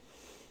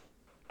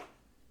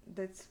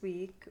This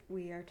week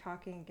we are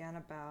talking again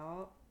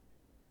about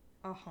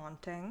A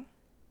Haunting,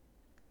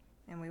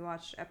 and we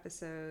watched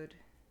episode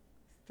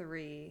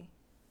 3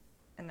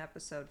 and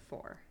episode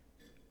 4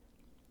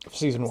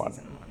 Season one.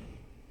 season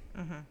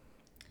 1.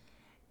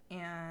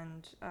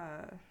 And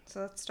so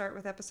let's start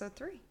with episode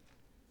 3.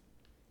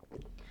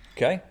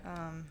 Okay.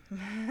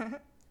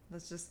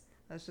 Let's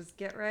just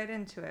get right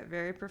into it.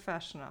 Very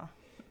professional.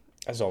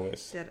 As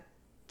always.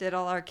 Did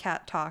all our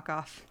cat talk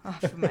off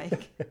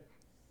mic.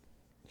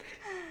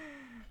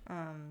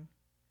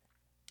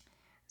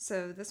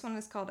 So this one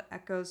is called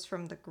Echoes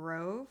from the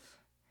Grove,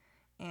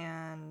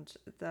 and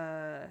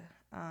the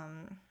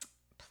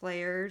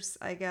players,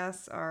 I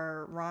guess,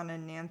 are Ron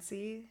and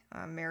Nancy,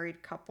 a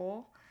married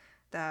couple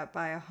that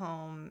buy a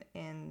home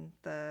in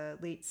the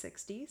late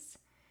 60s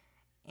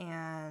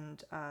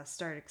and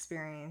start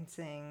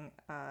experiencing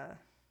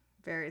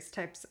various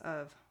types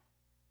of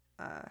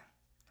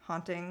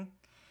haunting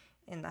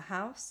in the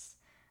house.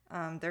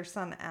 Their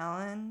son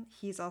Alan,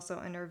 he's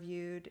also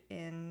interviewed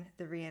in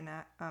the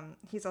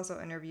he's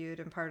also interviewed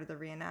in part of the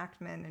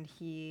reenactment, and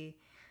he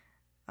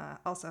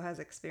also has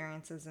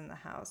experiences in the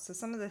house. So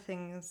some of the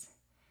things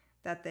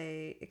that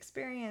they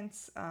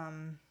experience,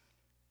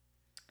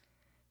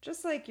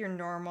 just like your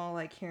normal,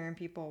 like hearing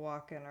people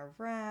walking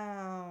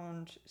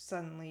around,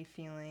 suddenly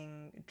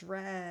feeling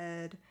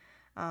dread.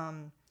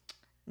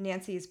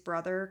 Nancy's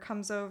brother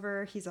comes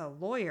over. He's a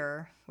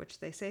lawyer, which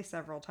they say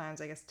several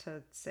times, I guess,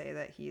 to say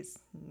that he's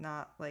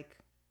not like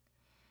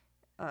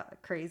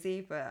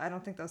crazy, but I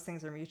don't think those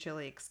things are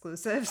mutually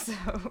exclusive. So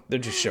They're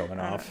just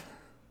showing off.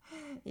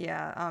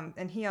 yeah.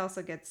 And he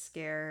also gets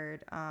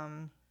scared.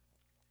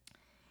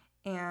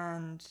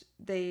 And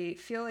they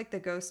feel like the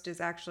ghost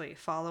is actually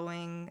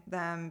following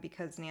them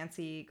because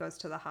Nancy goes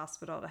to the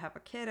hospital to have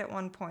a kid at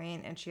one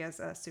point, and she has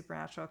a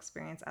supernatural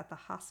experience at the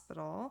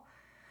hospital.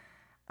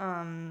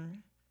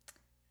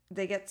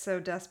 They get so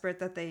desperate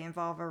that they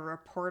involve a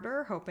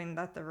reporter, hoping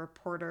that the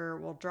reporter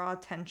will draw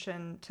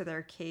attention to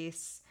their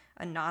case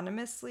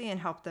anonymously and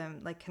help them,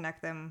 like,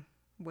 connect them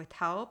with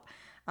help.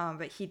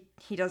 But he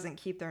doesn't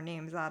keep their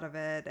names out of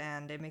it,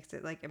 and it makes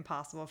it like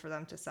impossible for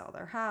them to sell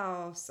their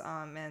house.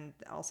 And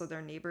also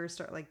their neighbors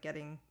start like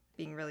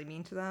being really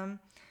mean to them.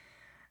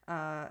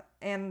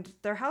 And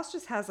their house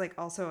just has like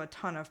also a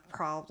ton of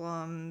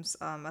problems,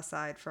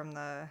 aside from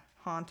the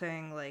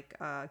haunting, like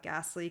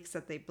gas leaks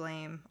that they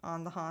blame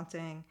on the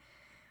haunting.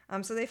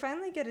 So they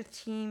finally get a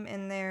team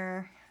in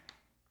there.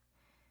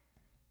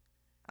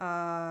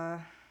 I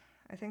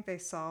think they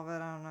solve it.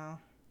 I don't know.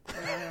 What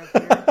do I have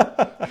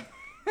here?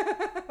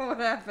 What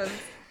happens?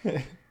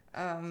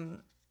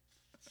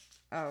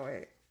 Oh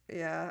wait,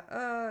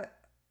 yeah.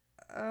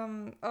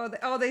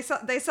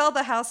 They sell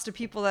the house to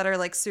people that are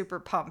like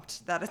super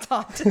pumped that it's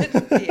haunted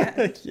at the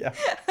end. Yeah.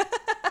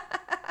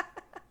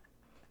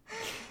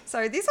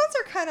 Sorry, these ones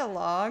are kind of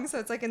long, so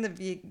it's like in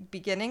the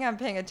beginning I'm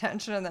paying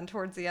attention, and then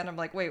towards the end I'm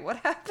like, wait, what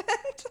happened?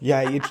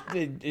 Yeah,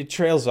 it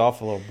trails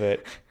off a little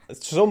bit.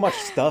 So much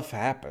stuff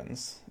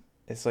happens.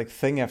 It's like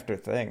thing after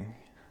thing.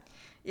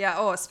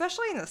 Yeah,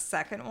 especially in the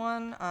second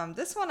one.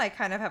 This one I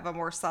kind of have a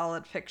more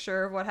solid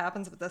picture of what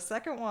happens, but the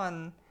second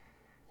one,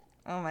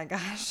 oh my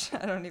gosh,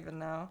 I don't even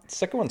know. The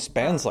second one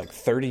spans like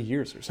 30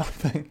 years or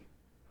something.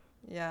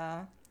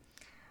 Yeah.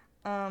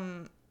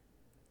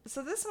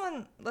 So this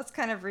one, let's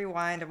kind of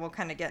rewind and we'll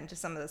kind of get into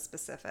some of the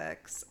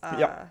specifics.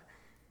 Yep.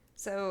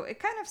 So it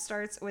kind of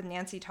starts with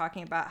Nancy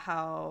talking about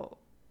how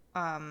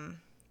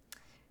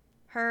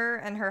her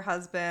and her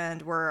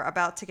husband were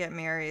about to get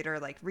married, or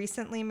like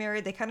recently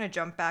married. They kind of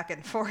jump back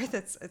and forth.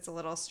 It's a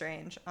little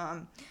strange.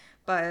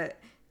 But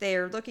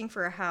they're looking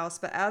for a house.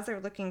 But as they're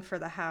looking for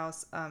the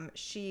house,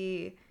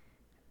 she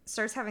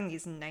starts having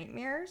these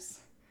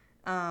nightmares,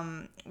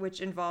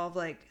 which involve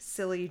like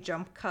silly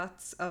jump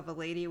cuts of a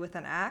lady with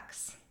an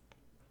axe.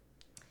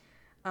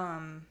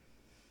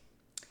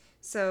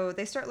 So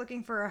they start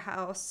looking for a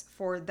house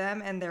for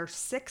them and their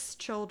 6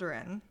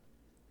 children,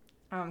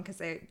 because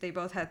they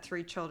both had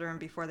 3 children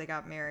before they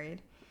got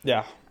married.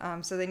 Yeah.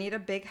 So they need a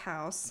big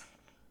house,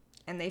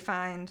 and they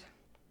find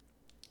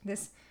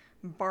this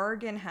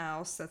bargain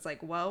house that's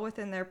like well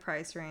within their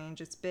price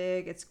range. It's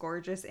big, it's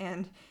gorgeous,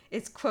 and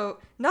it's,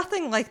 quote,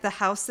 nothing like the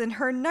house in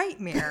her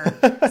nightmare.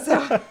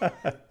 So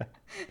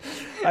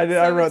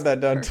I wrote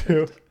that down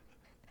too.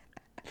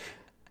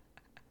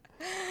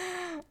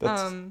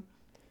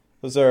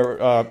 Those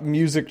are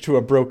music to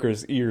a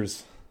broker's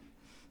ears.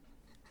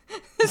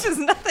 This is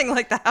nothing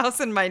like the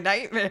house in my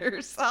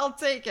nightmares. I'll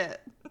take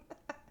it.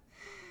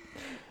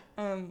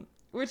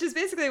 Which is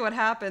basically what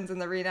happens in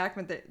the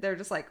reenactment. They're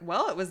just like,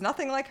 well, it was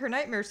nothing like her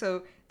nightmare.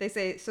 So they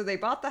say, so they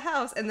bought the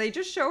house, and they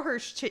just show her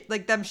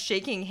like them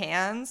shaking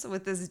hands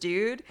with this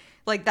dude.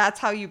 Like, that's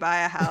how you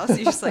buy a house.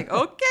 You're just like,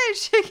 okay,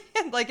 shake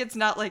hands. Like, it's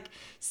not like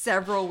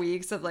several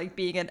weeks of like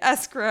being in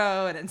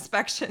escrow and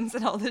inspections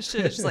and all this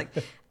shit. It's just like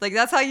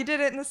that's how you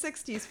did it in the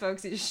 60s,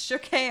 folks. You just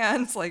shook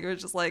hands. Like, it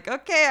was just like,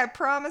 okay, I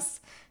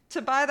promise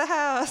to buy the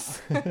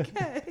house.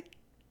 Okay.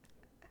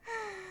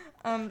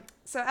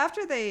 So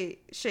after they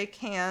shake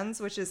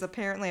hands, which is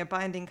apparently a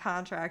binding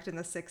contract in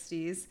the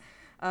 60s,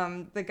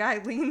 The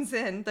guy leans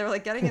in. They're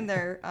like getting in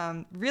their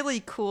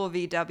really cool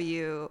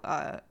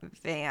VW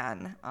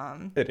van.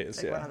 It is,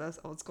 like yeah. one of those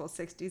old school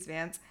 60s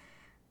vans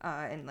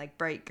in like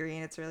bright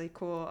green. It's really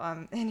cool.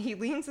 And he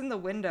leans in the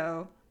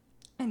window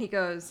and he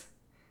goes,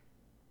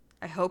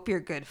 "I hope you're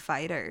good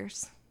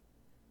fighters."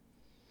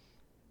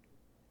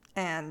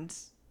 And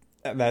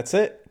that's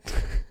it.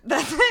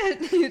 that's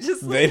it. You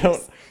just They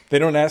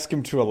don't ask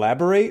him to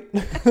elaborate.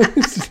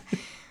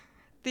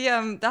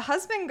 The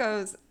husband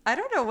goes, "I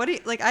don't know what he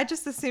like. I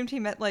just assumed he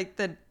meant like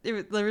that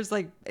there was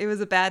like it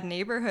was a bad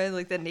neighborhood,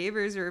 like the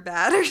neighbors were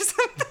bad or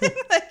something."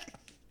 Like,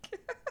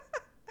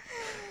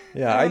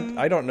 Yeah,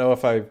 I don't know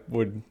if I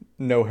would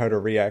know how to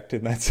react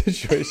in that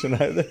situation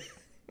either.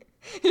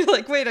 you're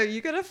like, "Wait, are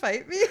you gonna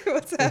fight me?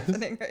 What's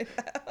happening right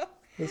now?"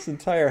 This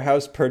entire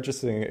house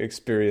purchasing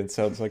experience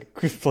sounds like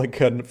a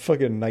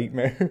fucking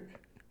nightmare.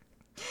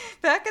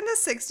 Back in the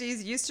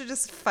 60s, you used to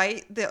just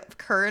fight the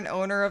current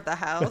owner of the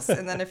house,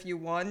 and then if you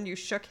won, you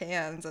shook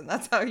hands, and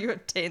that's how you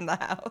obtained the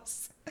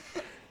house.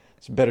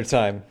 It's a better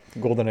time,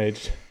 golden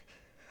age.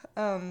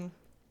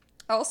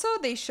 Also,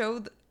 they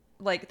showed,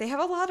 like, they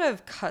have a lot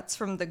of cuts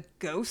from the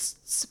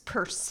ghost's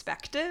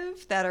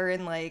perspective that are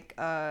in, like,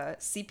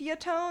 sepia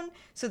tone.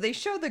 So they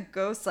show the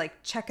ghosts,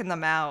 like, checking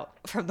them out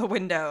from the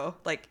window.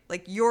 Like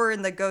you're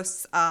in the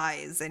ghost's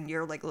eyes, and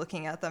you're, like,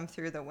 looking at them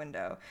through the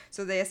window.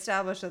 So they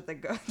establish that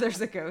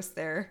there's a ghost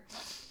there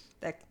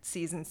that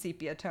sees in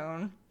sepia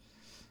tone.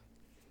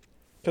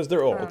 Because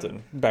they're old,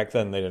 and back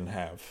then they didn't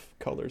have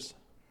colors.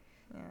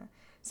 Yeah.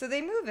 So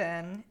they move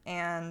in,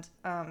 and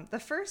the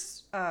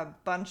first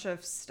bunch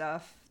of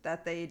stuff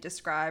that they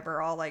describe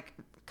are all like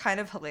kind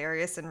of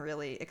hilarious and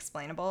really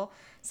explainable.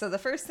 So the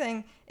first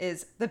thing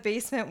is the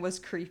basement was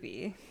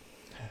creepy.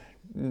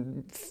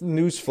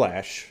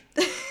 Newsflash.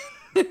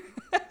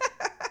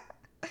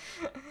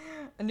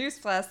 A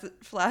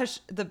newsflash,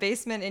 the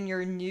basement in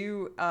your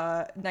new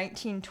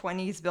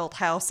 1920s built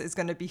house is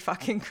going to be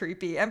fucking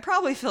creepy and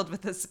probably filled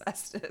with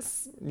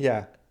asbestos.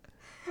 Yeah.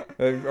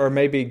 Or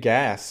maybe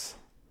gas.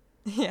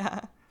 Yeah.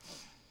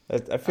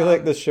 I feel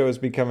like this show is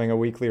becoming a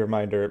weekly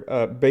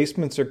reminder.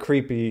 Basements are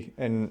creepy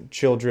and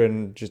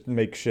children just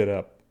make shit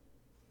up.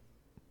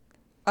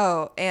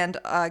 Oh, and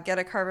get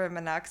a carbon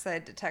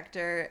monoxide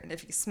detector. And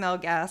if you smell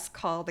gas,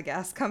 call the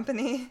gas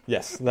company.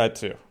 Yes, that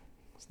too.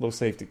 It's a little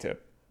safety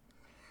tip.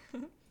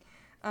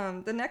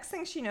 The next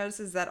thing she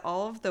notices is that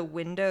all of the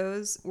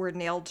windows were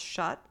nailed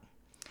shut,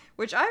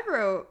 which I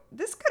wrote,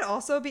 this could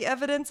also be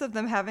evidence of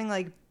them having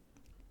like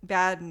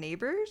bad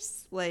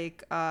neighbors, like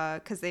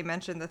because they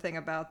mentioned the thing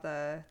about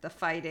the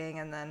fighting,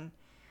 and then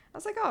I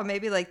was like, oh,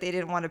 maybe like they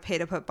didn't want to pay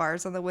to put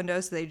bars on the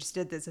windows, so they just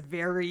did this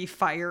very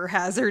fire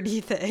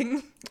hazardy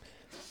thing.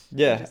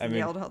 Yeah, just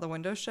nailed all the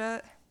windows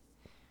shut.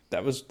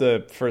 That was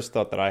the first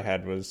thought that I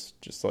had, was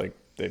just like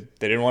they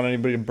didn't want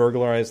anybody to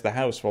burglarize the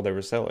house while they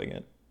were selling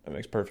it. That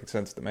makes perfect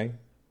sense to me.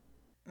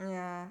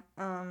 Yeah.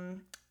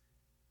 And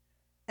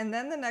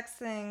then the next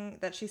thing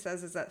that she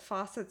says is that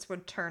faucets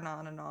would turn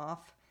on and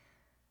off.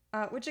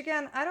 Which,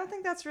 again, I don't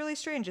think that's really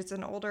strange. It's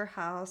an older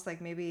house. Like,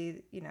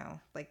 maybe,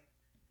 like,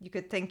 you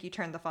could think you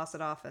turned the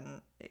faucet off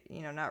and,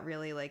 not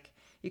really, like,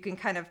 you can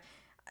kind of...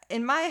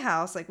 In my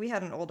house, like, we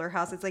had an older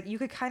house. It's like you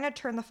could kind of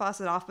turn the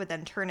faucet off, but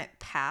then turn it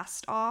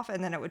past off,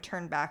 and then it would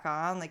turn back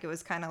on. Like, it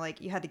was kind of like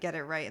you had to get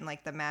it right in,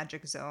 like, the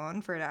magic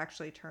zone for it to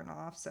actually turn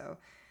off. So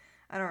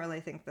I don't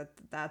really think that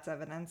that's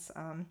evidence.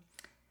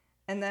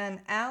 And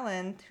then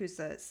Alan, who's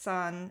the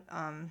son,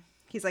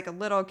 he's, like, a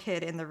little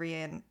kid in the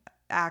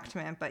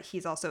reenactment, but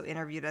he's also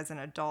interviewed as an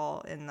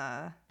adult in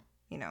the,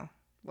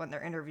 when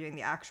they're interviewing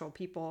the actual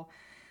people.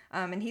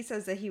 And he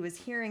says that he was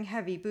hearing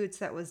heavy boots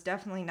that was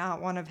definitely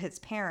not one of his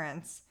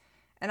parents.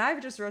 And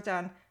I've just wrote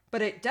down,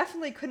 but it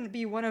definitely couldn't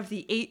be one of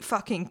the 8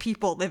 fucking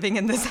people living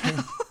in this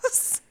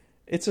house.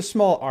 It's a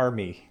small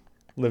army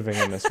living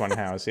in this one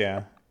house,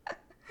 yeah.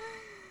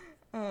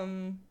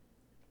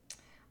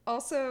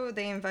 Also,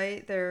 they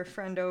invite their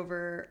friend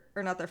over,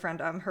 or not their friend,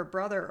 her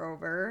brother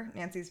over,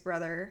 Nancy's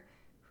brother,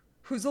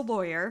 who's a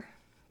lawyer.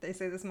 They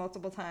say this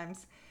multiple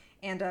times.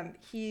 And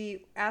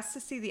he asks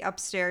to see the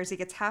upstairs. He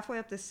gets halfway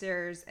up the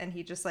stairs, and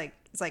he just like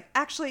is like,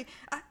 actually,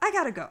 I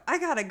gotta go. I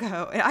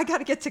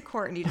gotta get to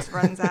court, and he just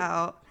runs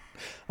out.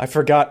 I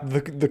forgot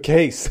the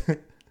case.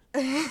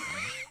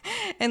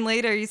 And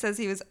later he says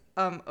he was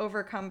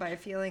overcome by a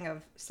feeling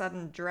of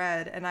sudden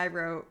dread, and I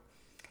wrote,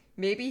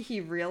 maybe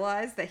he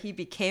realized that he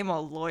became a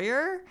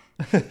lawyer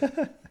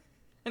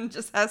and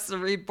just has to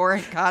read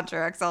boring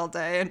contracts all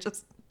day and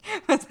just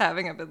was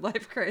having a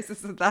midlife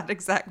crisis at that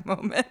exact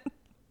moment.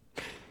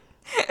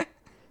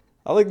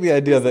 I like the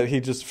idea that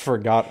he just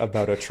forgot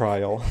about a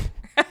trial.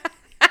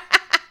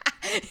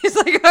 He's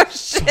like, oh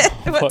shit,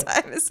 what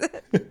time is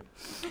it?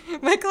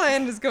 My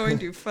client is going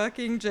to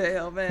fucking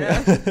jail,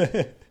 man.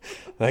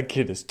 That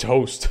kid is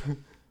toast.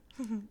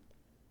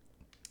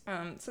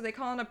 So they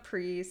call in a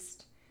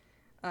priest,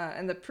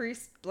 and the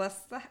priest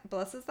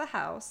blesses the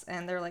house,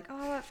 and they're like,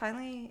 oh, it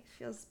finally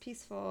feels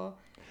peaceful.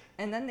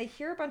 And then they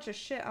hear a bunch of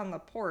shit on the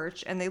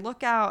porch, and they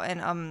look out,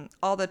 and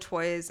all the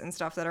toys and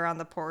stuff that are on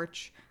the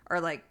porch are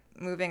like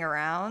moving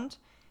around.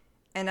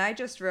 And I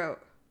just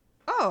wrote,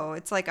 oh,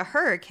 it's like a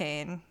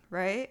hurricane,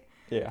 right?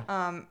 Yeah.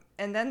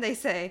 And then they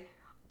say,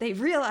 they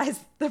realize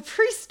the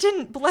priest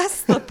didn't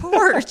bless the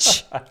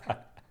porch.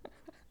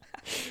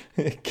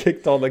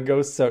 Kicked all the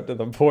ghosts out to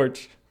the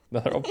porch.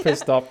 They're all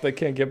pissed off they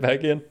can't get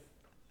back in.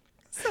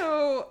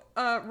 So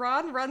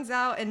Ron runs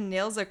out and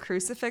nails a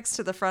crucifix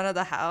to the front of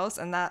the house,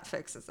 and that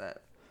fixes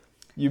it.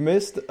 You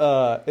missed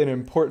an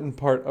important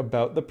part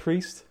about the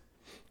priest.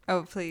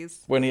 Oh,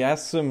 please. When he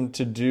asks him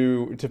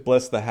to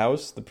bless the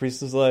house, the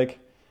priest is like,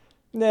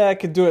 nah, I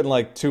could do it in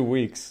like 2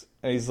 weeks.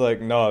 And he's like,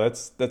 no,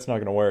 that's not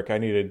going to work. I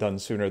need it done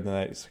sooner than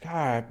that. He's like,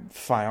 all right,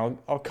 fine.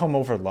 I'll come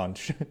over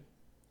lunch.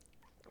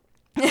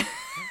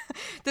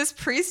 This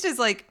priest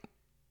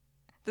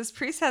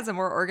has a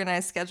more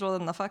organized schedule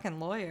than the fucking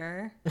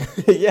lawyer.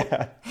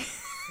 Yeah.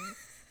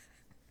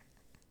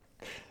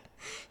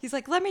 He's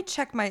like, let me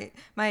check my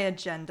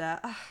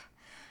agenda.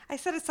 I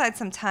set aside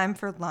some time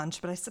for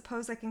lunch, but I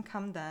suppose I can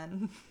come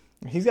then.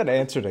 He's got to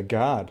answer to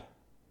God.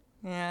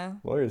 Yeah.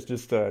 Lawyer's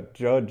just a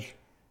judge.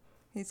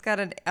 He's got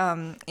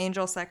an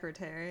angel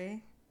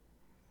secretary.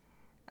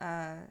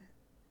 I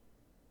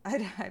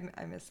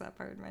missed that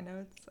part in my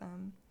notes.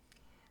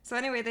 So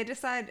anyway, they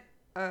decide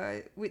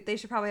they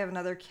should probably have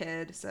another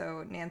kid.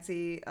 So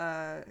Nancy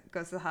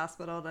goes to the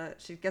hospital.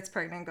 She gets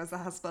pregnant, goes to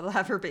the hospital to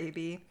have her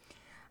baby.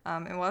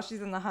 And while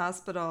she's in the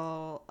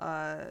hospital,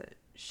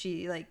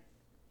 she like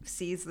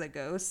sees the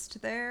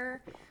ghost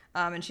there.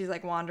 And she's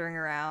like wandering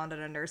around,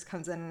 and a nurse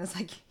comes in and is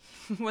like,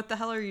 what the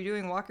hell are you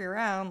doing walking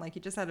around? Like,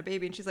 you just had a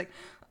baby. And she's like,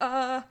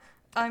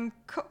 I'm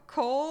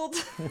cold.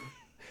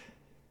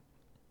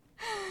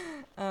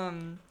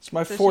 It's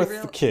my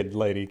fourth kid,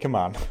 lady. Come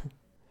on.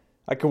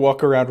 I can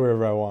walk around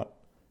wherever I want.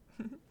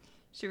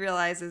 She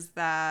realizes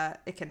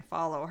that it can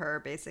follow her,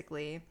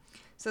 basically.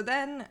 So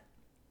then,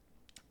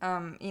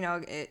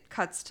 it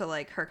cuts to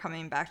like her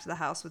coming back to the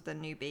house with the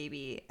new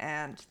baby,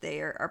 and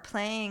they are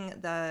playing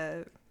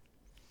the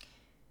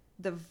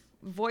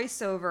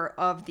voiceover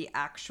of the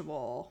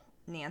actual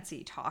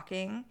Nancy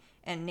talking,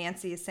 and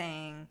Nancy is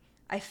saying,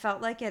 I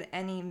felt like at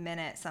any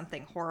minute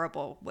something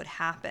horrible would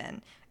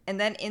happen. And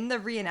then in the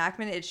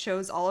reenactment, it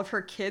shows all of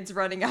her kids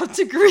running out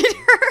to greet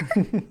her.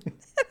 And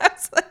I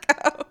was like,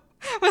 oh,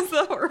 what's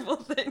the horrible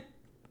thing?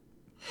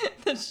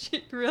 That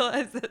she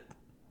realized that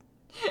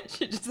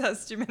she just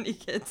has too many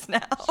kids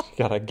now. She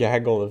got a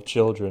gaggle of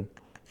children.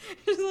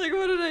 She's like,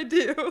 what did I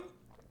do?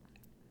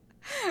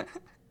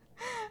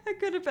 I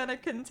could have been a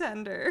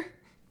contender.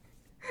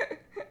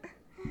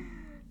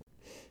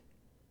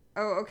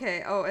 Oh,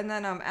 okay. Oh, and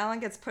then Alan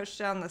gets pushed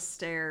down the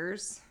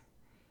stairs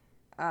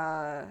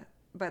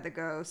by the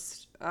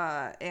ghost.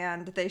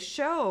 And they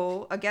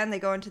show, again, they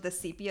go into the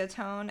sepia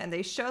tone, and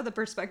they show the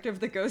perspective of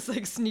the ghost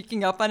like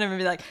sneaking up on him and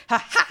be like,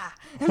 ha ha,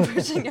 and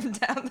pushing him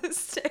down the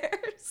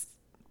stairs.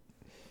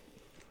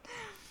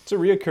 It's a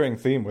reoccurring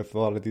theme with a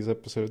lot of these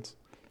episodes.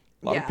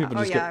 A lot of people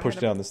just get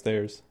pushed down the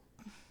stairs.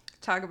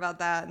 Talk about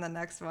that in the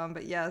next one,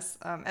 but yes,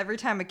 every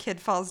time a kid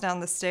falls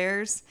down the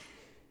stairs,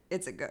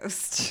 it's a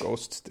ghost.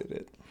 Ghosts did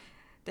it.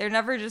 They're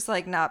never just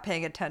like not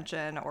paying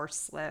attention or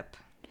slip.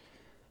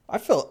 I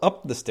fell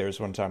up the stairs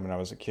one time when I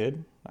was a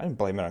kid. I didn't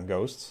blame it on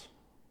ghosts.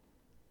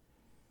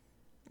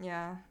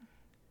 Yeah.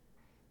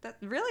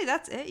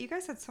 That's it? You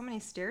guys had so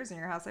many stairs in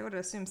your house. I would have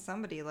assumed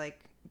somebody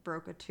like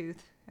broke a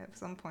tooth at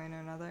some point or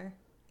another.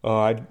 Oh,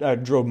 I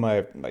drove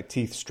my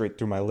teeth straight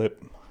through my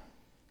lip.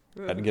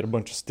 Ugh. Had to get a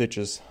bunch of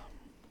stitches.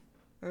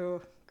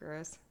 Oh,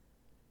 gross.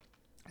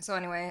 So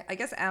anyway, I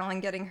guess Alan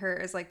getting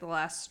hurt is like the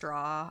last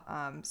straw.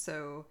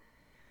 So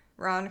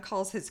Ron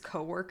calls his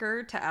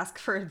coworker to ask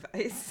for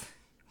advice,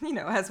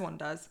 as one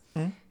does.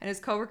 Mm-hmm. And his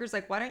coworker's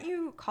like, why don't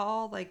you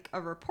call like a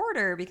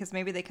reporter, because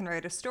maybe they can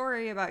write a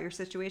story about your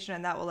situation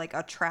and that will like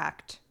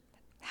attract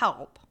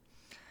help.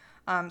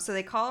 So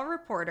they call a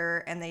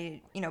reporter, and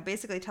they,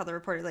 basically tell the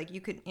reporter, like, you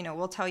could,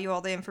 we'll tell you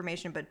all the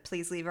information, but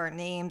please leave our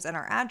names and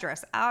our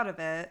address out of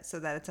it so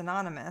that it's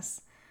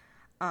anonymous.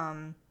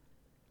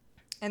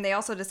 And they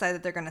also decide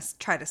that they're going to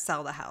try to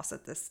sell the house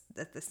at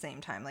the same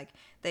time. Like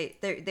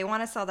they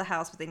want to sell the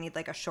house, but they need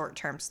like a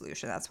short-term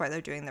solution. That's why they're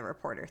doing the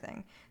reporter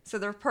thing. So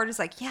the reporter's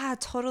like, yeah,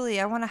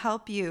 totally, I want to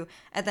help you.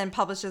 And then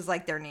publishes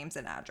like their names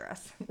and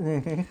address.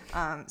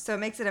 So it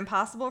makes it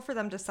impossible for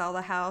them to sell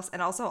the house.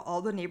 And also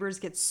all the neighbors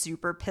get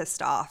super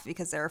pissed off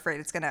because they're afraid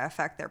it's going to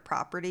affect their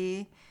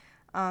property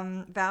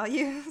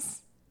values.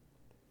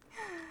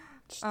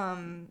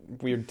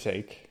 Weird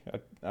take.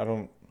 I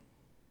don't...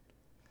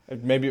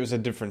 Maybe it was a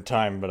different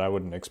time, but I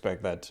wouldn't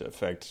expect that to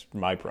affect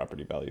my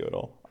property value at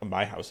all.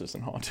 My house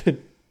isn't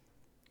haunted.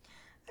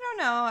 I don't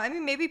know. I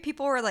mean, maybe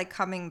people were like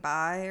coming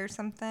by or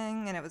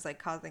something, and it was like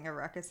causing a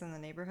ruckus in the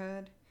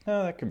neighborhood.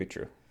 Oh, that could be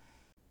true.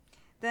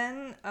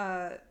 Then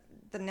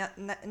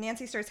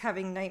Nancy starts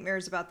having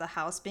nightmares about the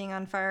house being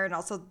on fire, and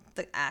also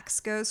the axe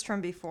ghost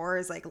from before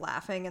is like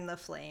laughing in the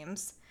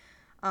flames.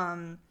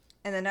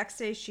 And the next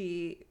day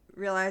she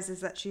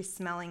realizes that she's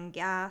smelling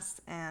gas,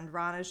 and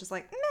Ron is just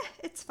like, meh,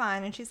 it's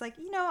fine. And she's like,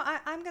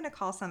 I'm going to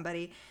call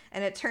somebody.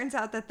 And it turns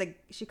out that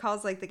she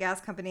calls like the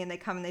gas company, and they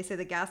come and they say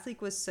the gas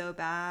leak was so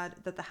bad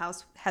that the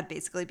house had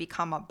basically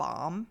become a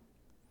bomb.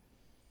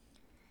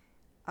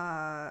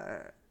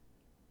 And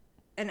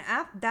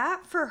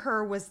that for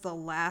her was the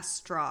last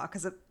straw,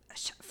 because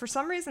for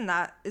some reason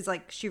that is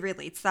like she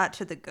relates that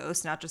to the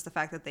ghost, not just the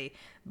fact that they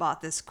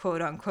bought this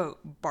quote unquote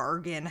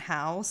bargain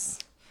house.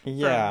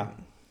 Yeah.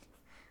 From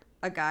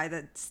a guy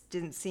that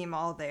didn't seem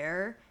all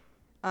there.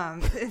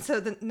 And so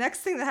the next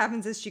thing that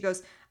happens is she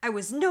goes, I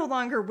was no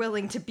longer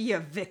willing to be a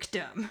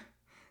victim.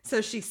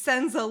 So she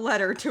sends a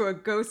letter to a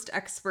ghost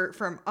expert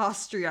from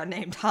Austria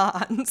named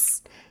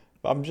Hans.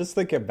 I'm just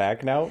thinking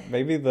back now.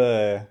 Maybe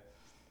the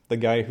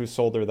guy who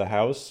sold her the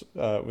house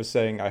was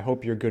saying, I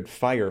hope you're good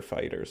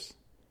firefighters.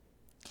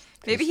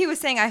 Maybe he was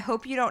saying, I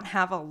hope you don't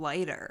have a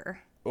lighter.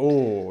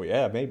 Oh,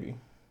 yeah, maybe.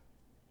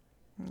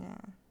 Yeah.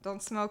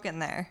 Don't smoke in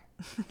there.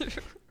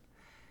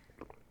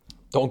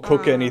 Don't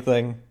cook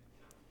anything.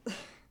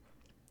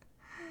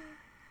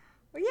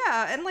 Well,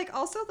 yeah, and like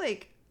also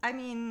like, I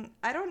mean,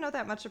 I don't know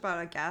that much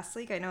about a gas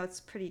leak. I know it's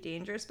pretty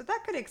dangerous, but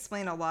that could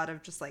explain a lot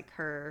of just like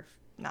her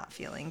not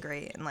feeling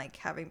great and like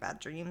having bad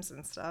dreams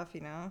and stuff,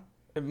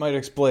 It might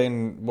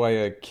explain why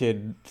a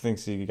kid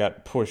thinks he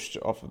got pushed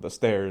off of the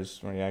stairs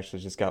when he actually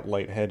just got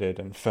lightheaded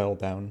and fell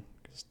down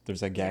because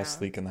there's a gas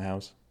leak in the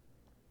house.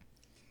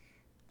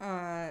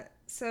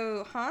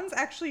 So Hans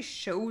actually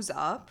shows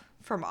up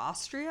from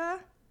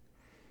Austria.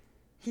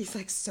 He's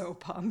like so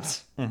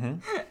pumped. Mm-hmm.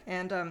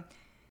 And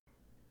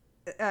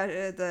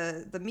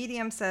the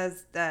medium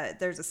says that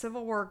there's a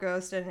Civil War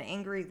ghost and an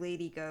angry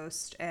lady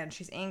ghost, and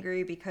she's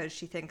angry because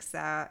she thinks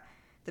that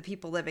the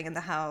people living in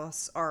the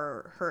house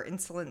are her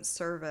insolent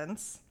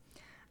servants.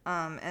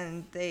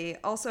 And they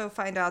also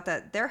find out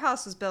that their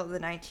house was built in the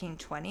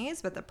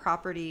 1920s, but the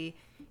property,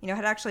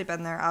 had actually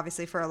been there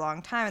obviously for a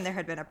long time, and there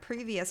had been a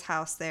previous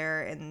house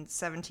there in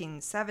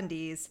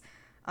 1770s.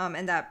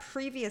 And that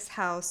previous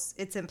house,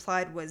 it's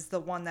implied, was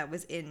the one that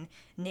was in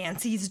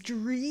Nancy's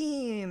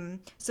dream.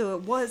 So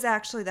it was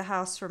actually the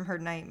house from her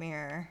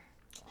nightmare.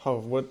 How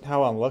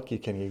unlucky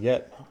can you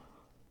get?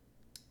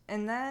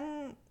 And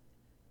then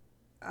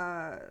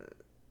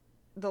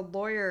the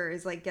lawyer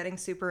is like getting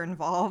super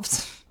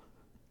involved.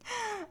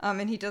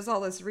 And he does all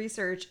this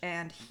research,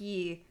 and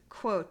he,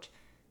 quote,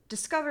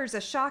 discovers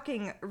a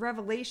shocking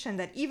revelation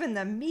that even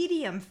the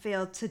medium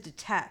failed to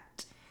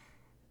detect.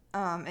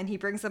 And he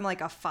brings them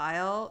like a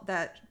file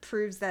that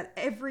proves that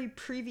every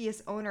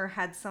previous owner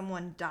had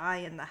someone die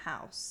in the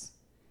house.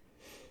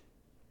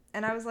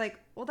 And I was like,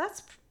 well,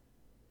 that's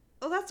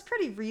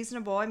pretty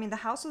reasonable. I mean, the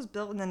house was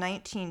built in the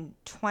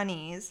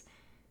 1920s,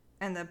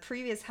 and the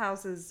previous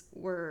houses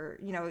were,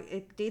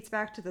 it dates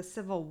back to the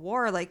Civil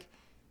War. Like,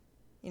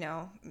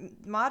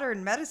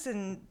 modern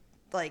medicine,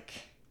 like,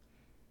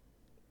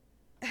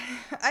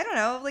 I don't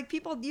know, like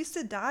people used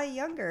to die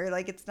younger.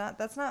 Like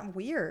that's not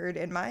weird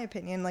in my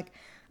opinion. Like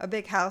a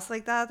big house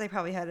like that, they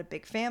probably had a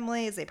big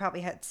families, they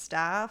probably had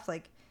staff.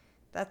 Like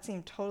that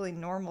seemed totally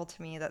normal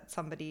to me that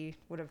somebody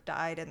would have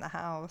died in the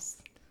house.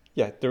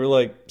 Yeah, there were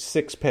like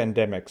 6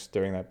 pandemics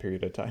during that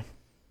period of time.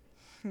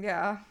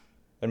 Yeah.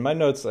 In my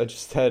notes, I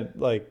just had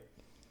like,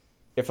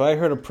 if I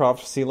heard a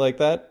prophecy like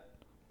that,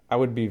 I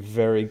would be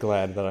very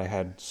glad that I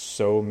had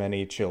so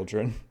many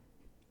children.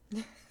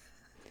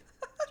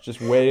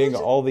 Just weighing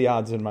all the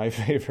odds in my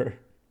favor.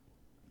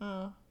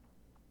 Yeah,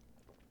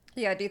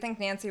 do you think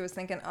Nancy was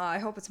thinking, I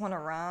hope it's one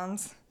of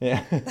Ron's?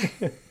 Yeah.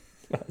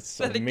 That's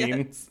so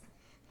mean.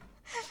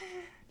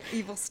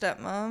 Evil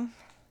stepmom.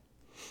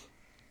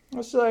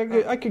 So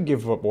I could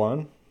give up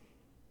one.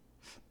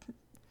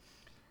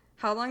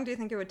 How long do you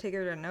think it would take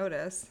her to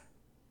notice?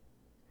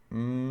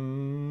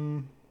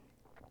 Oh,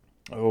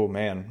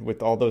 man.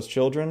 With all those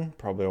children,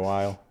 probably a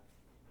while.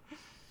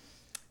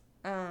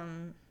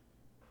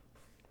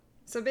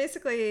 So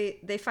basically,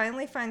 they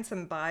finally find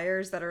some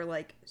buyers that are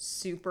like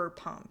super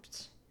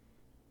pumped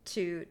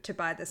to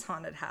buy this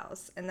haunted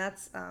house, and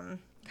that's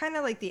kind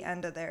of like the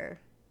end of their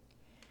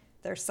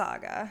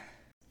saga.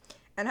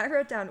 And I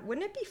wrote down,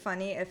 wouldn't it be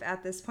funny if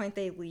at this point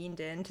they leaned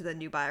into the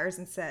new buyers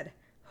and said,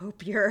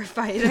 "Hope you're a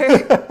fighter."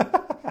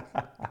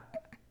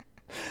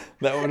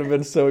 That would have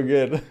been so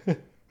good.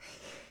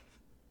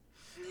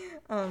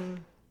 And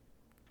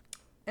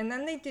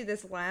then they do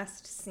this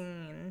last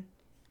scene.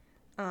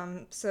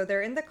 So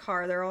they're in the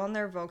car, they're all in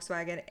their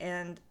Volkswagen,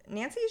 and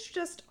Nancy's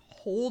just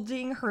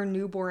holding her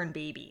newborn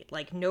baby,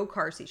 like no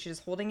car seat. She's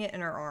just holding it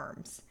in her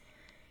arms.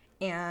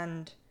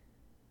 And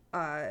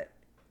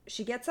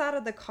she gets out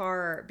of the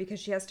car because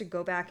she has to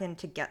go back in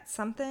to get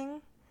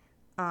something.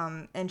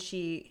 And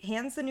she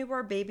hands the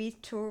newborn baby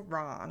to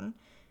Ron,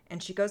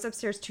 and she goes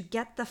upstairs to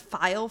get the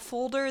file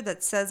folder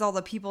that says all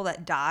the people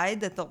that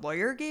died that the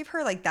lawyer gave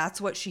her. Like that's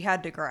what she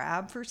had to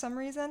grab for some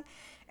reason.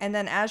 And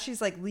then as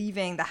she's like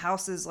leaving, the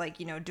house is like,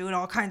 doing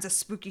all kinds of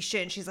spooky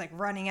shit. And she's like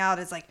running out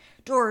as like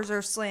doors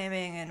are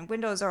slamming and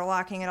windows are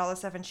locking and all this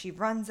stuff. And she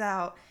runs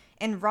out.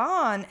 And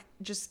Ron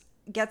just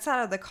gets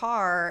out of the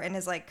car and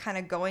is like kind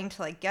of going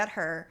to like get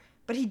her,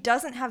 but he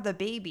doesn't have the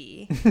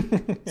baby.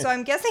 So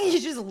I'm guessing he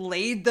just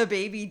laid the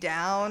baby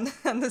down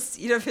on the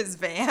seat of his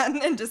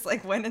van and just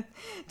like went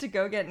to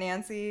go get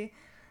Nancy.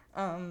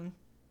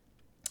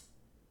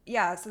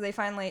 Yeah, so they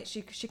finally,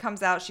 she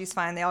comes out, she's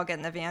fine. They all get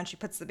in the van. She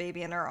puts the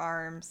baby in her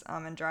arms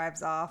and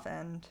drives off.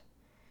 And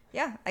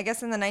yeah, I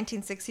guess in the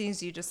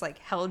 1960s, you just like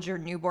held your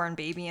newborn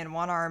baby in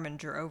one arm and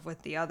drove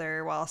with the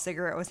other while a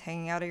cigarette was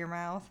hanging out of your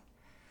mouth.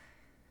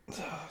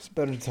 It's a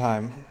better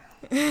time.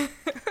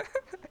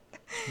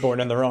 Born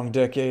in the wrong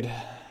decade.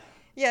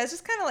 Yeah, it's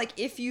just kind of like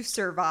if you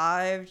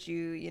survived,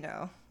 you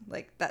know,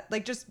 like that,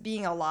 like just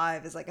being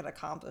alive is like an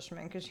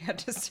accomplishment because you had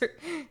to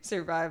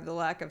survive the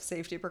lack of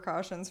safety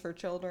precautions for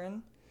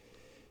children.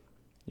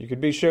 You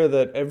could be sure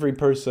that every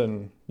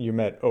person you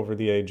met over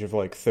the age of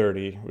like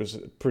 30 was a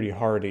pretty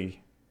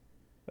hardy,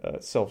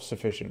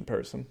 self-sufficient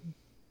person.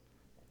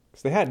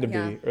 Because they had to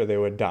be, or they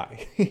would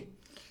die.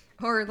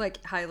 Or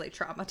like highly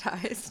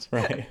traumatized.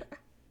 Right.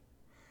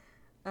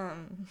 All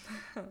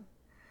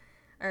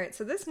right,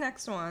 so this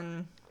next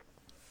one,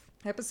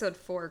 episode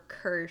 4,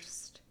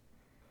 Cursed,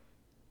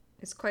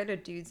 is quite a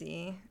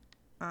doozy.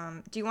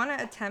 Do you want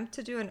to attempt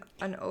to do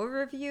an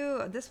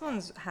overview? This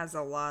one has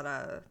a lot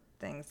of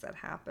things that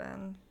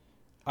happen.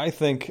 I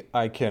think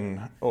I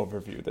can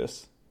overview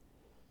this.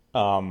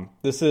 I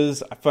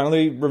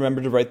finally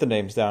remembered to write the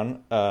names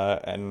down,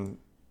 and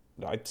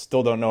I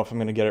still don't know if I'm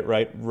going to get it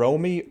right.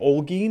 Romy,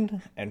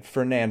 Olgin, and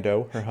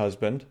Fernando, her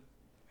husband,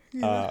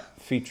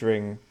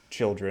 featuring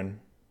children.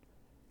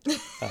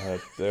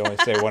 They only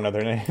say one of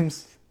their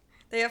names.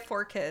 They have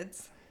 4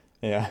 kids.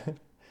 Yeah.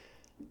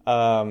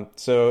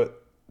 So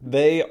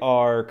they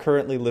are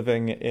currently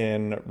living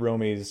in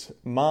Romy's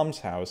mom's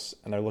house,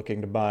 and they're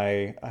looking to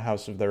buy a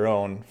house of their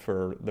own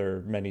for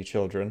their many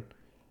children.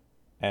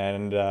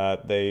 And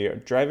they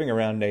are driving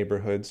around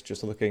neighborhoods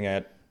just looking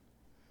at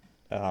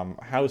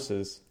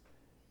houses.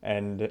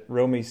 And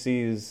Romy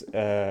sees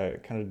a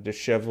kind of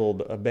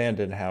disheveled,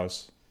 abandoned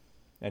house,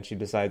 and she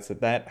decides that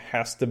that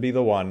has to be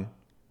the one.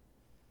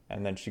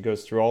 And then she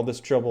goes through all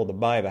this trouble to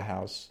buy the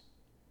house.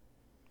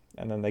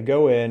 And then they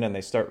go in and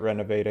they start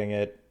renovating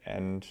it.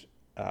 And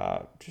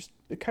just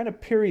kind of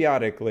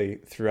periodically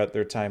throughout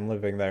their time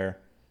living there,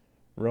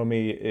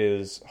 Romy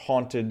is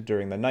haunted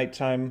during the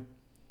nighttime.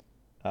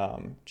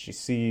 She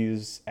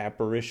sees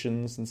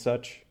apparitions and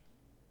such.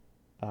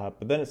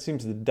 But then it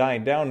seems to die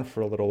down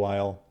for a little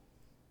while.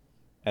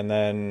 And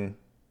then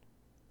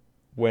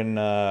when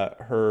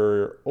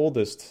her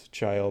oldest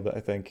child,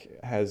 I think,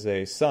 has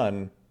a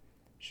son,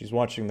 she's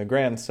watching the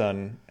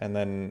grandson, and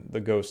then the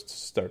ghosts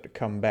start to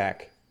come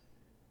back.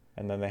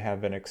 And then they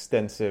have an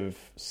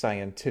extensive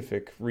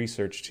scientific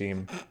research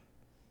team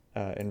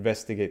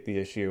investigate the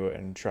issue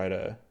and try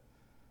to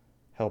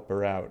help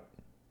her out.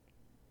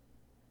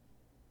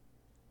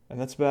 And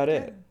that's about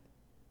it.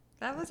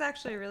 That was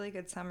actually a really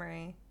good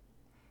summary.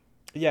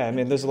 Yeah, I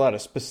mean, there's a lot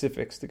of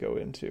specifics to go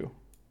into.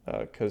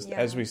 Because,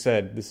 as we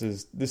said,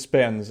 this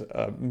spans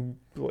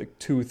like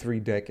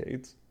 2-3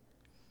 decades.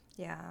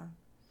 Yeah.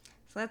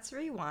 So let's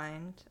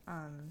rewind.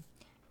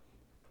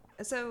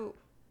 So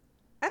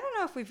I don't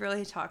know if we've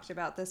really talked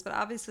about this, but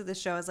obviously the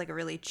show is like a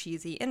really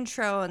cheesy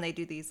intro, and they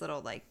do these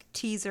little like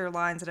teaser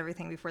lines and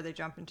everything before they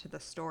jump into the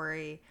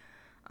story.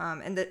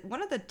 And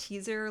one of the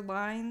teaser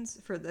lines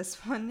for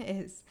this one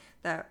is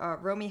that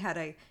Romy had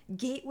a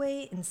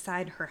gateway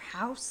inside her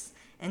house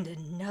and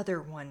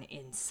another one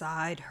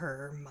inside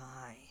her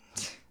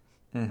mind.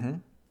 Mm-hmm.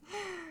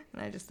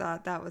 And I just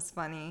thought that was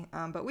funny.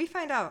 But we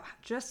find out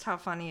just how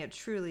funny it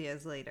truly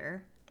is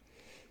later.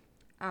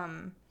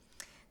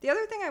 The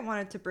other thing I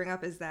wanted to bring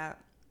up is that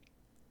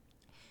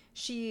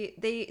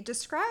they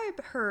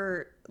describe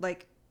her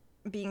like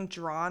being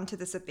drawn to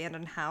this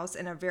abandoned house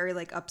in a very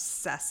like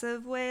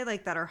obsessive way,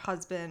 like that her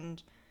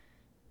husband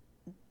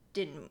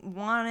didn't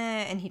want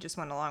it and he just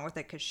went along with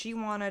it because she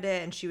wanted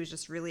it, and she was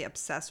just really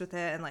obsessed with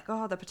it and like,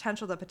 oh, the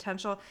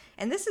potential.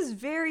 And this is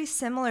very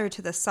similar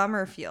to the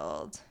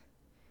Summerfield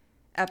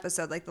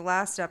episode, like the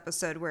last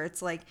episode, where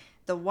it's like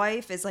the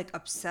wife is like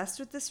obsessed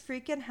with this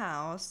freaking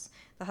house,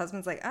 the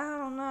husband's like, I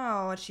don't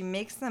know, and she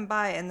makes them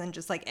buy it, and then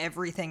just like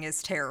everything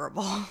is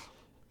terrible.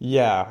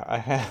 Yeah, I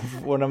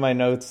have one of my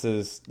notes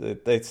is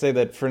that they say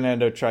that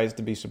Fernando tries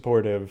to be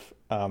supportive,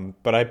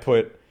 but I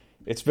put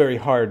it's very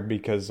hard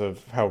because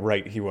of how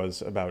right he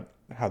was about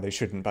how they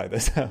shouldn't buy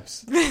this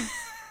house.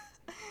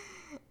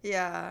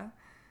 Yeah.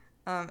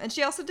 And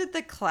she also did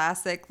the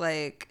classic,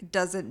 like,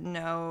 doesn't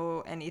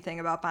know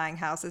anything about buying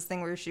houses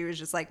thing where she was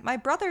just like, my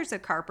brother's a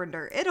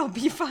carpenter, it'll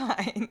be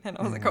fine. And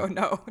I was like, oh,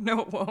 no,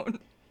 it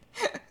won't.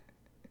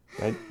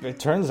 It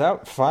turns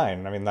out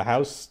fine. I mean, the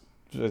house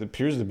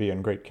appears to be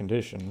in great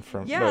condition.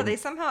 They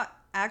somehow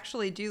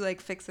actually do,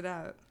 like, fix it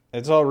out.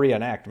 It's all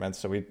reenactments,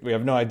 so we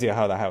have no idea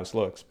how the house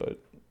looks, but...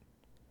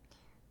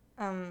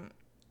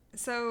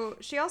 So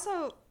she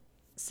also,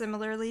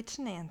 similarly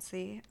to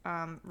Nancy,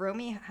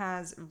 Romy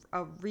has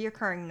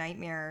reoccurring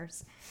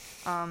nightmares.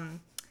 And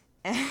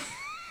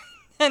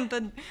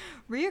the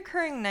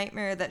reoccurring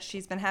nightmare that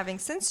she's been having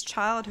since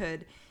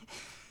childhood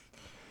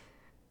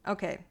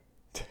Okay.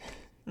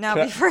 Now,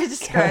 Can before I can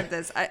describe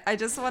this, I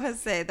just want to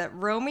say that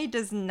Romy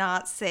does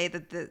not say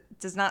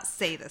does not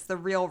say this, the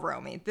real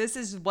Romy. This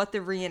is what the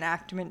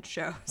reenactment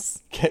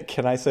shows.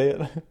 can I say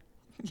it?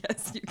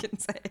 Yes, you can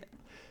say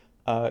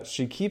it.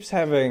 She keeps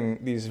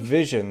having these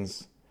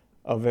visions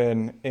of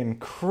an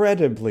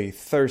incredibly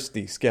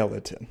thirsty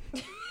skeleton.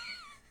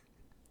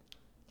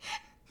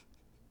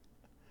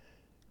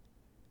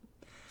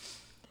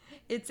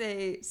 It's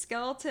a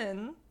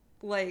skeleton,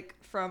 looks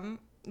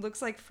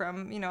like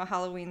from, a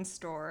Halloween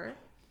store,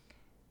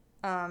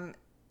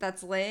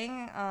 that's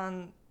laying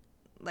on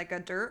like a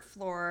dirt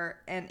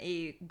floor, and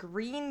a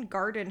green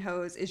garden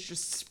hose is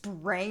just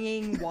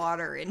spraying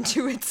water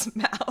into its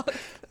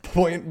mouth.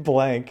 Point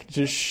blank,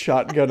 just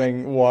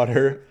shotgunning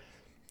water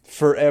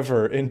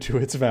forever into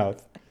its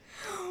mouth.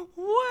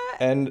 What?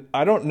 And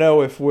I don't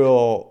know if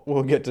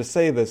we'll get to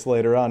say this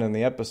later on in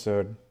the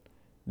episode.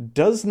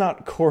 Does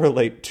not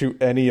correlate to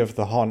any of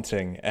the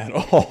haunting at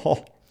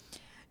all.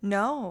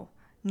 No,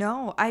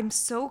 I'm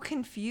so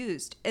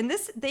confused. And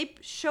they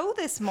show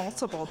this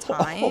multiple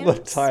times. All the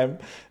time.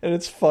 And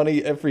it's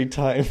funny every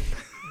time.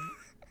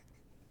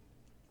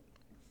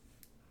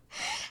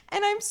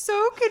 And I'm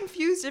so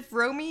confused if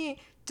Romy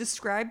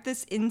described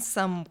this in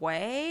some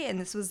way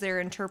and this was their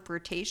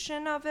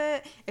interpretation of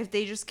it, if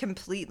they just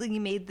completely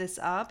made this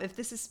up, if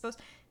this is supposed...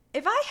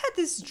 If I had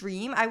this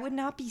dream, I would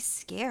not be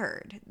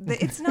scared.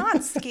 It's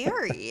not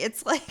scary.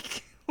 It's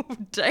like,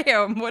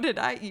 damn, what did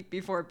I eat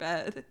before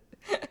bed?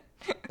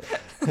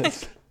 Like,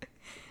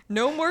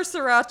 no more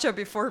sriracha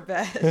before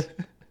bed.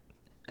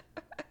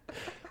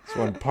 It's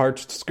one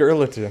parched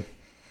skeleton.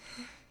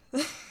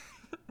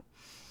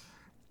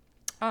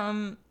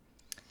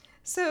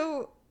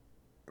 So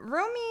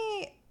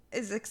Romy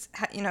is,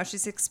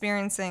 she's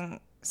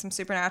experiencing some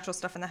supernatural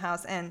stuff in the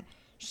house, and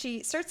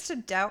she starts to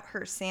doubt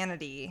her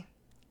sanity,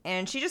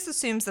 and she just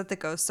assumes that the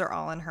ghosts are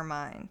all in her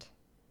mind,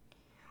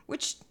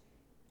 which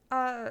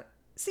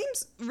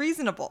seems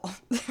reasonable,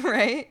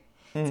 right?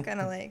 It's kind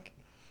of like,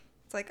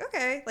 it's like,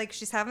 okay, like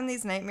she's having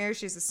these nightmares.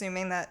 She's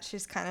assuming that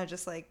she's kind of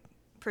just like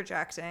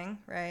projecting,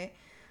 right?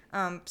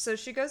 So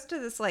she goes to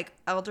this like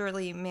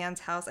elderly man's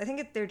house. I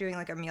think they're doing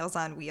like a Meals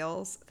on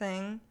Wheels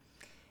thing.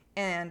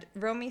 And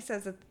Romy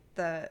says that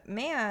the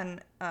man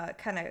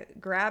kind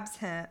of grabs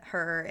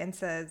her and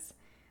says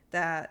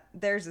that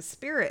there's a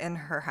spirit in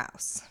her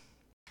house.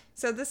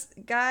 So this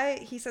guy,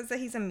 he says that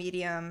he's a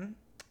medium,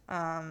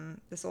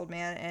 this old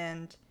man,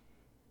 and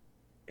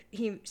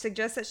he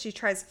suggests that she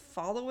tries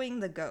following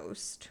the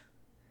ghost,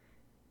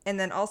 and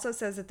then also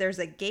says that there's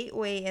a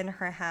gateway in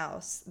her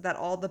house that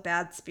all the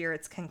bad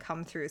spirits can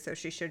come through, so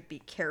she should be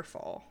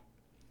careful.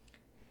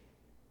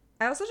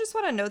 I also just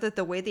want to note that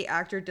the way the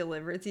actor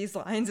delivers these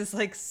lines is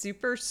like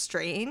super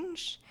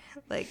strange.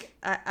 Like,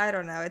 I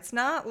don't know. It's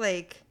not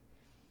like,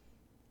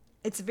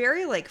 it's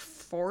very like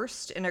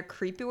forced in a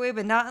creepy way,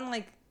 but not in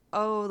like,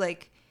 oh,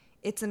 like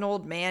it's an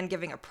old man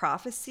giving a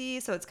prophecy,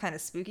 so it's kind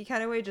of spooky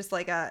kind of way. Just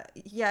like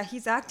yeah,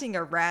 he's acting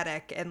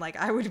erratic, and like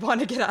I would want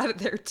to get out of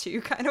there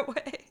too kind of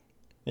way.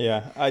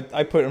 Yeah,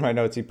 I put in my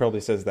notes, he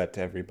probably says that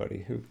to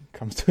everybody who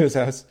comes to his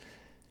house.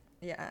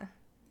 Yeah.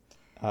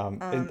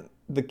 And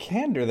the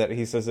candor that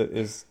he says it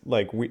is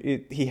like,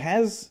 he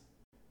has,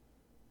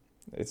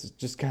 it's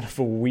just kind of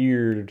a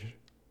weird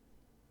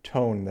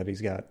tone that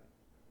he's got.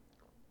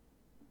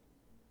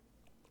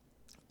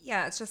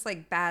 Yeah, it's just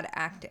like bad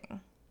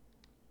acting.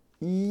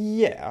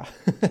 Yeah,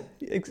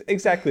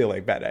 exactly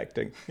like bad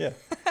acting. Yeah.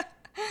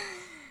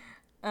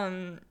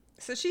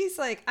 So she's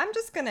like, I'm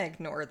just gonna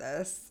ignore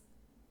this,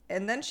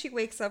 and then she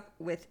wakes up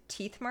with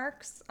teeth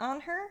marks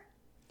on her.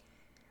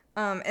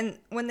 And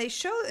when they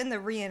show in the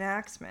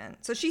reenactment,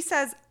 so she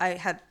says I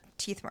had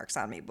teeth marks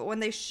on me, but when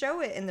they show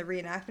it in the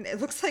reenactment,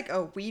 it looks like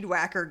a weed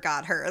whacker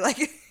got her.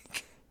 Like,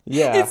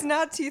 Yeah, it's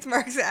not teeth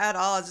marks at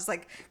all. It's just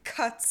like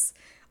cuts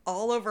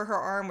all over her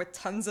arm with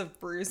tons of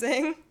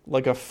bruising.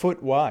 like a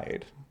foot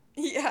wide.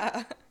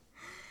 Yeah.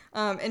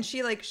 And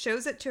she like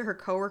shows it to her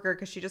coworker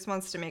because she just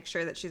wants to make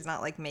sure that she's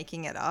not like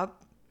making it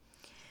up.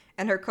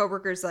 And her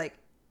coworker's like,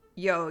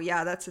 yo,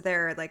 yeah, that's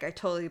there. Like, I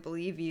totally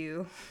believe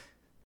you.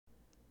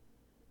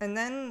 And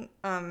then,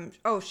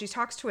 she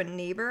talks to a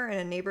neighbor, and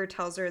a neighbor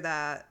tells her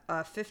that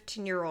a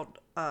 15-year-old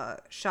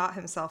shot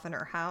himself in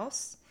her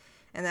house,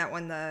 and that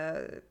when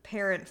the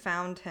parent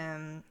found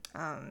him,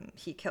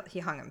 he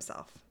hung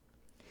himself.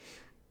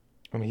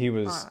 I mean, he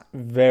was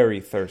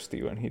very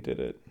thirsty when he did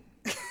it.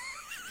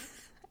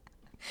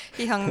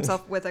 He hung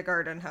himself with a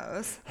garden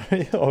hose,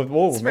 Oh,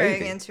 whoa, spraying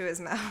maybe. into his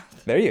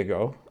mouth. There you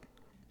go.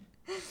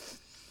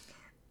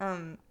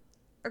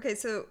 Okay,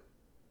 so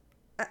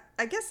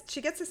I guess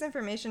she gets this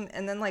information,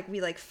 and then like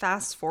we like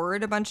fast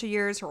forward a bunch of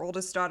years. Her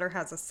oldest daughter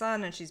has a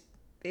son, and she's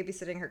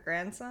babysitting her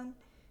grandson.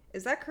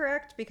 Is that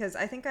correct? Because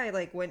I think I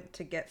like went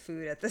to get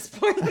food at this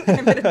point.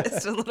 I might have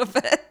missed a little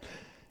bit.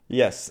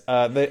 Yes,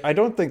 I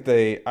don't think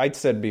I'd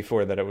said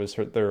before that it was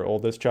their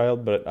oldest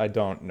child, but I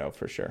don't know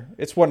for sure.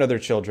 It's one of their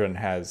children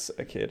has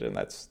a kid, and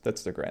that's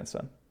their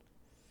grandson.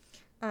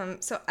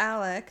 So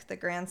Alec, the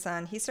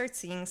grandson, he starts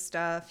seeing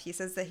stuff. He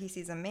says that he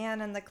sees a man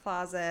in the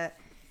closet.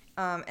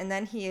 And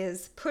then he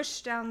is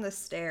pushed down the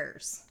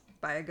stairs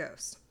by a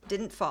ghost.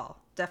 Didn't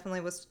fall.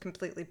 Definitely was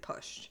completely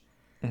pushed.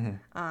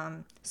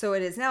 So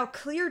it is now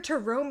clear to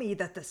Romy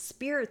that the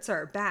spirits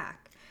are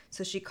back.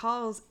 So she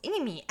calls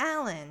Amy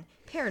Allen,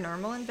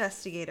 paranormal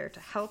investigator, to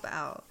help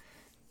out.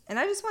 And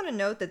I just want to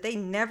note that they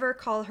never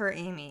call her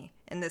Amy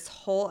in this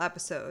whole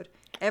episode.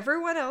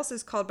 Everyone else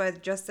is called by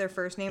just their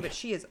first name, but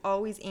she is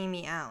always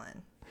Amy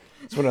Allen.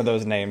 It's one of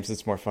those names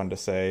that's more fun to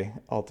say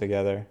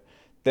altogether.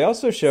 They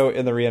also show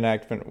in the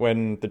reenactment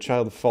when the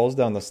child falls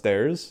down the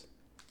stairs,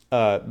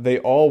 they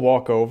all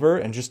walk over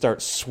and just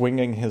start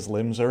swinging his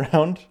limbs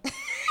around.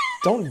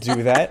 Don't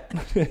do that.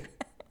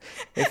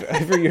 If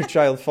ever your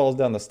child falls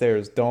down the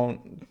stairs,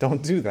 don't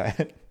do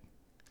that.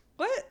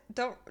 What?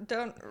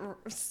 Don't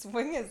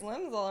swing his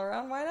limbs all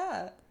around. Why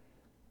not?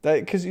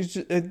 Because you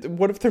just,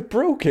 what if they're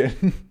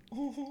broken?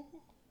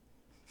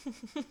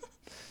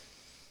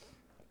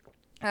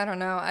 I don't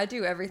know. I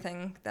do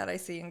everything that I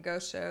see in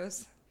ghost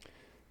shows.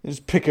 You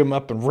just pick him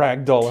up and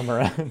ragdoll him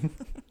around.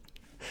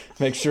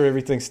 Make sure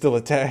everything's still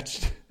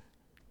attached.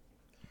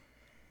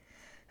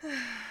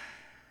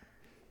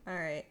 All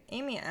right,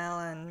 Amy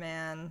Allen,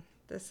 man,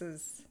 this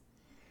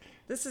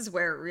is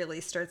where it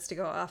really starts to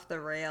go off the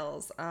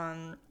rails.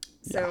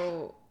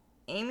 So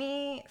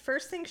Amy,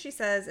 first thing she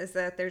says is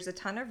that there's a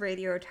ton of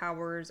radio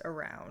towers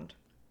around,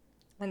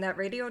 and that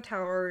radio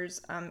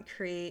towers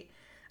create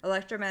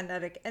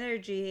electromagnetic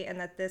energy, and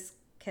that this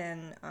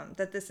can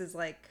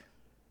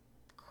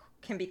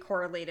be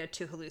correlated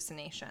to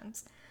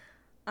hallucinations.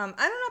 I don't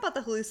know about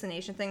the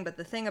hallucination thing, but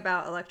the thing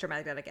about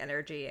electromagnetic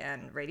energy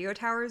and radio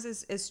towers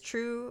is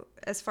true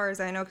as far as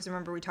I know, because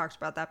remember we talked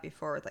about that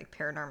before with like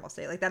paranormal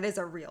state. Like that is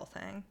a real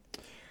thing.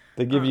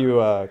 They give you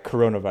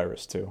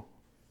coronavirus too.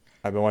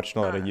 I've been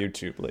watching a lot of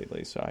YouTube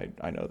lately, so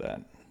I know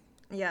that.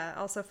 Yeah,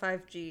 also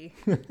 5G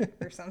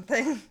or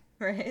something,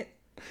 right?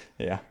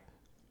 Yeah.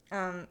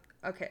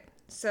 Okay,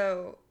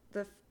 so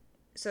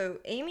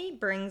Amy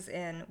brings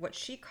in what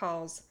she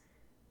calls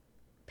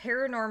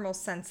paranormal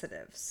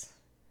sensitives,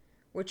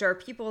 which are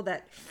people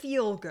that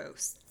feel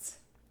ghosts.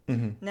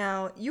 Mm-hmm.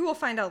 Now, you will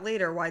find out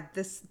later why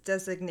this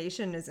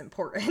designation is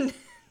important.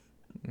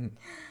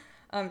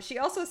 She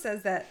also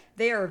says that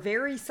they are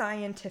very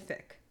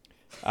scientific.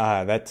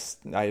 I'm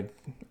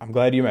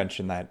glad you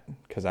mentioned that,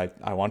 because I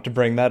want to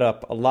bring that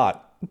up a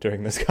lot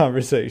during this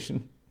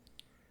conversation.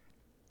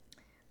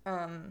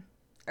 All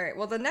right,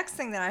 well, the next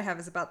thing that I have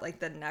is about, like,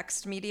 the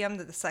next medium,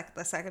 the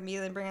second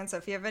medium brand. So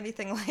if you have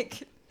anything,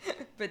 like,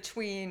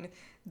 between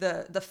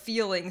the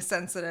feeling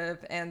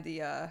sensitive and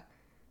the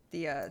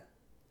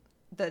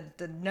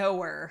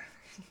knower.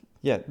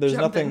 Yeah, there's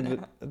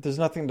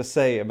nothing to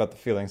say about the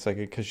feeling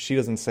psychic, because she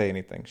doesn't say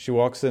anything. She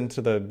walks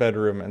into the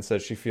bedroom and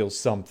says she feels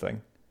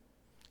something,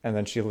 and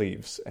then she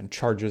leaves and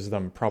charges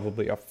them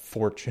probably a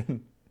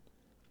fortune.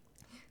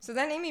 So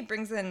then Amy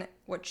brings in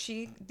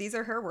these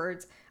are her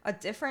words, a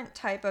different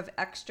type of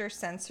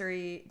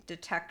extrasensory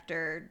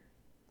detector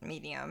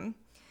medium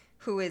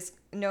who is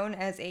known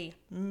as a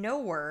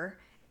knower,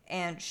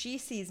 and she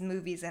sees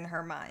movies in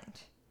her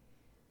mind.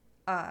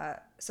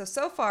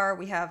 So far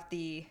we have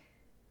the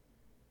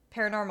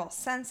paranormal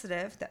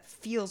sensitive that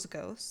feels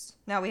ghosts.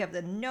 Now we have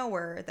the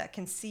knower that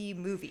can see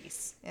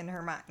movies in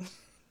her mind.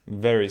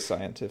 Very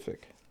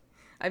scientific.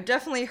 I've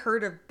definitely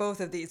heard of both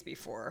of these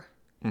before.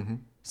 Mm-hmm.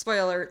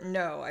 Spoiler,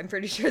 no. I'm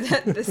pretty sure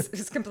that this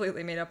is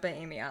completely made up by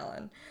Amy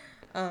Allen.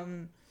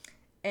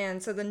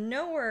 And so the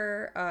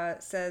knower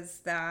says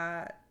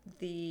that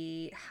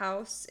the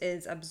house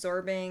is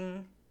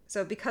absorbing...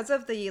 So because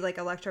of the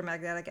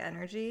electromagnetic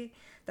energy,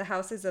 the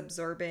house is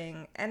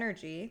absorbing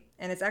energy,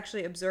 and it's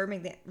actually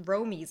absorbing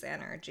Romy's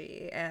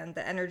energy and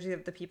the energy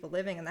of the people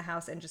living in the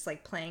house and just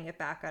playing it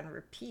back on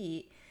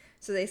repeat.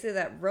 So they say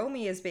that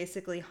Romy is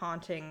basically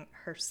haunting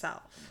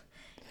herself.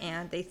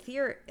 And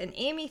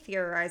Amy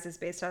theorizes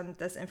based on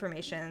this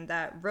information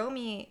that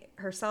Romy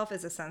herself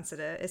is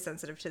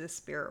sensitive to the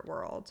spirit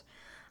world.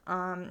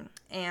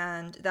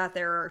 And that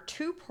there are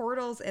 2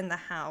 portals in the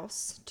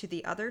house to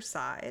the other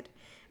side,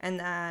 and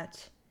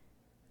that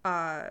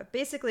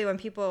basically when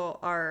people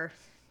are,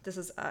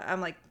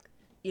 I'm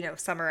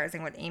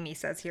summarizing what Amy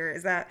says here,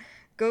 is that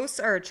ghosts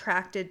are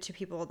attracted to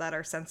people that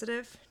are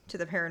sensitive to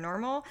the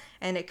paranormal,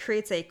 and it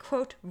creates a,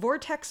 quote,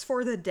 vortex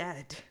for the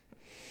dead.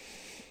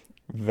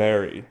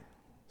 Very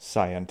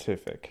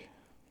scientific.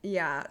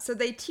 Yeah, so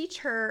they teach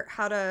her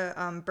how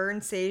to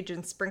burn sage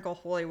and sprinkle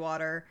holy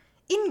water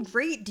in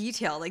great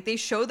detail. They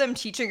show them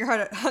teaching her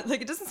how to,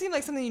 it doesn't seem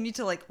like something you need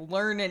to,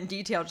 learn in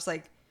detail. Just,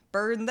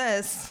 burn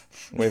this.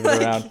 Wave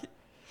it around.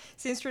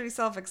 Seems pretty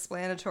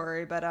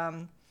self-explanatory, but,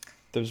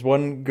 There's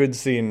one good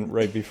scene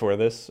right before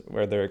this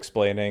where they're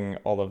explaining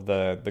all of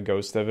the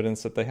ghost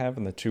evidence that they have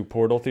and the 2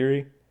 portal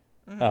theory.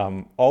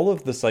 Mm-hmm. All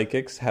of the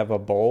psychics have a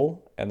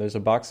bowl, and there's a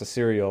box of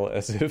cereal,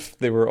 as if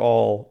they were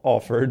all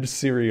offered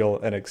cereal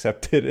and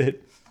accepted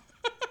it.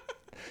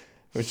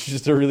 Which is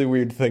just a really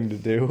weird thing to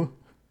do.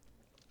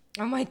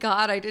 Oh my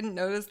god, I didn't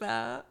notice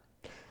that.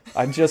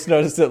 I just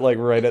noticed it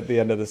right at the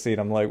end of the scene.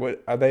 I'm like,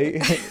 what are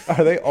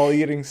they all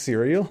eating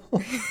cereal?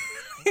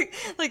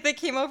 Like they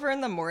came over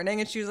in the morning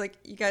and she was like,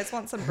 "You guys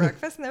want some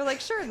breakfast?" And they're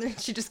like, "Sure." And then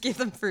she just gave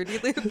them Fruity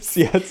Loops.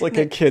 Yeah, it's like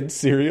a kid's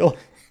cereal.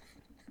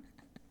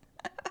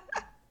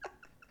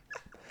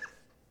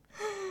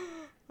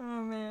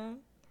 Oh man.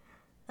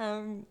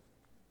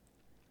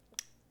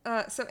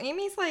 So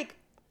Amy's like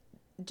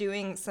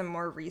doing some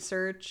more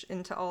research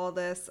into all of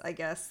this. I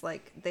guess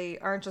like they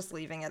aren't just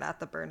leaving it at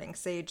the burning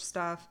sage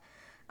stuff.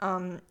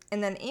 And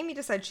then Amy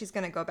decides she's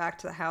going to go back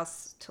to the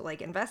house to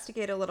like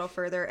investigate a little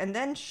further. And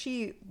then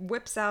she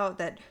whips out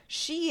that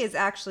she is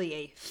actually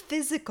a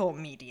physical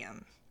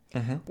medium,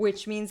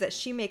 which means that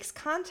she makes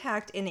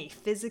contact in a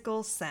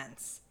physical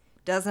sense.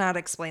 Does not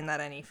explain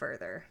that any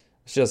further.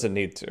 She doesn't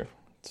need to.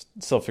 It's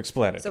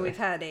self-explanatory. So we've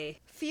had a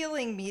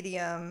feeling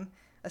medium,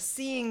 a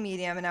seeing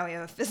medium, and now we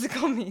have a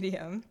physical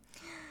medium.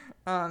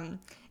 And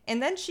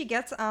then she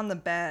gets on the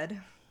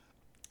bed,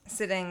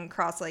 sitting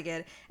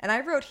cross-legged. And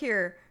I wrote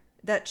here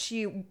that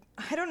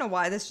I don't know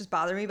why this just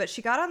bothered me, but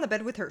she got on the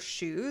bed with her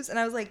shoes. And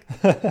I was like,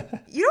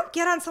 you don't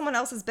get on someone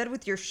else's bed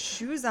with your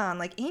shoes on.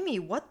 Like, Amy,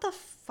 what the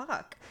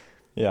fuck?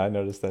 Yeah, I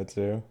noticed that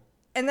too.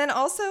 And then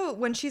also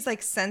when she's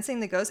like sensing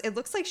the ghost, it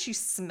looks like she's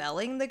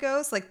smelling the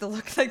ghost. Like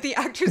the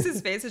actress's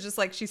face is just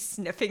like she's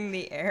sniffing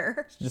the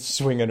air. Just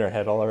swinging her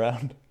head all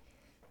around.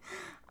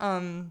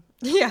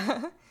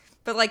 Yeah.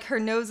 But like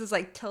her nose is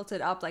like tilted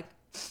up like.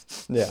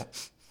 Yeah.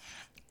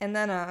 And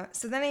then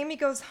so then Amy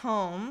goes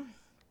home.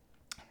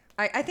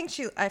 I think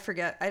I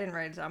forget, I didn't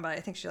write it down, but I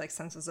think she like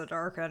senses a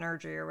dark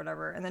energy or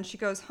whatever. And then she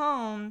goes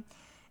home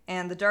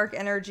and the dark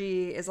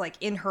energy is like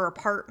in her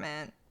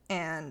apartment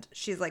and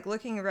she's like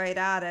looking right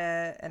at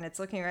it and it's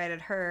looking right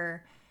at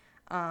her.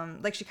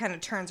 Like she kind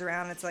of turns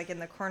around, it's like in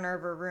the corner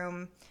of her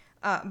room.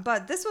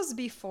 But this was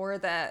before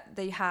that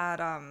they had,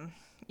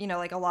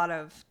 like a lot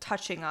of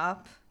touching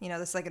up.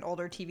 This is like an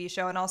older TV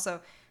show. And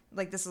also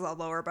like this is a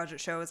lower budget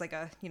show. It's like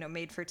a,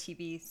 made for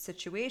TV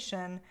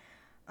situation.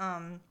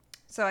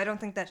 So I don't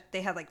think that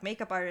they had like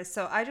makeup artists.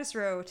 So I just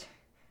wrote,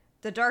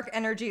 the dark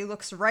energy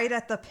looks right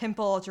at the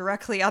pimple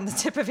directly on the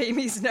tip of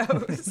Amy's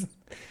nose.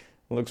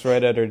 Looks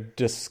right at her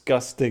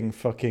disgusting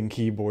fucking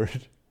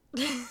keyboard.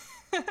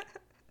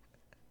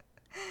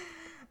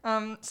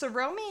 So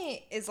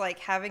Romy is like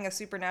having a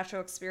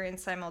supernatural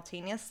experience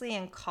simultaneously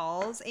and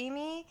calls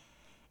Amy.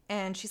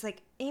 And she's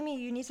like,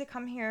 Amy, you need to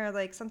come here.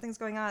 Like something's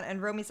going on.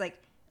 And Romy's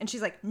like, and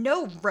she's like,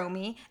 no,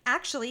 Romy,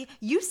 actually,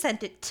 you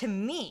sent it to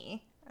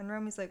me. And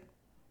Romy's like,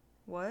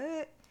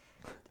 what?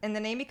 And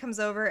then Amy comes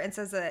over and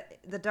says that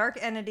the dark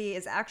entity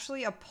is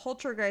actually a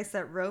poltergeist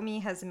that Romy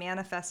has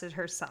manifested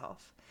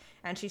herself.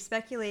 And she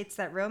speculates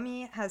that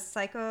Romy has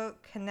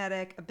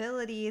psychokinetic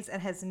abilities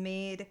and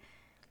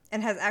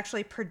has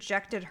actually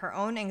projected her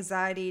own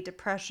anxiety,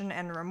 depression,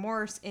 and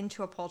remorse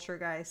into a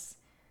poltergeist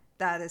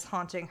that is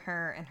haunting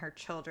her and her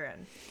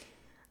children.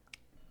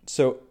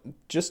 So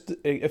just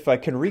if I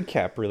can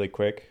recap really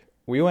quick,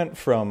 we went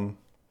from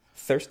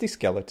thirsty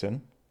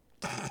skeleton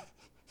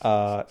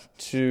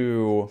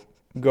to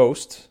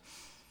ghost.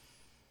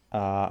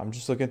 I'm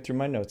just looking through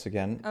my notes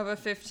again. Of a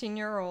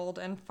 15-year-old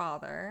and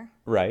father.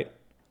 Right.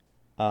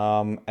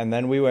 And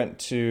then we went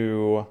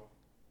to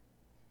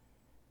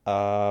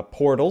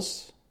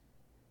portals.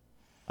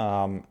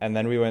 And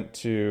then we went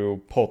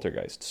to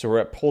poltergeist. So we're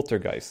at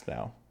poltergeist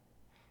now.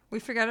 You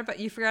forgot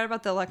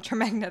about the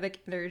electromagnetic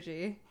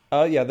energy.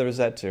 Yeah, there was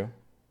that too.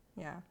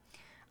 Yeah.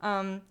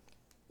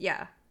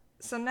 Yeah.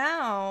 So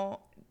now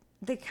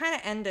they kind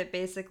of end it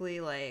basically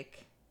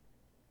like,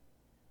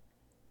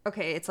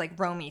 okay, it's like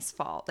Romy's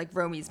fault. Like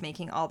Romy's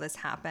making all this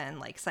happen,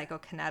 like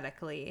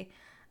psychokinetically.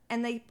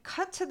 And they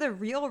cut to the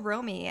real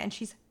Romy and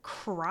she's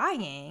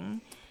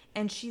crying.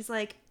 And she's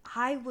like,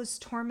 I was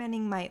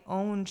tormenting my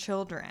own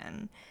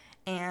children.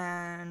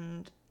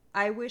 And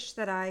I wish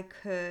that I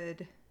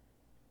could,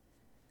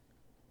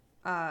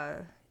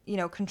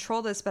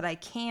 control this, but I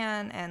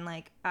can. And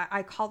like,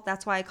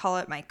 that's why I call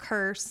it my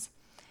curse.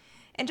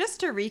 And just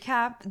to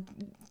recap,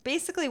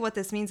 basically what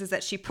this means is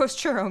that she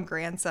pushed her own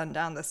grandson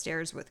down the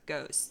stairs with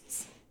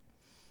ghosts.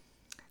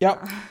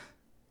 Yep.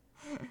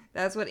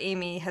 That's what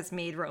Amy has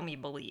made Romy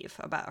believe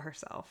about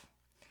herself.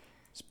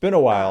 It's been a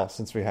while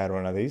since we had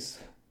one of these.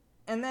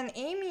 And then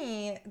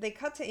they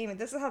cut to Amy.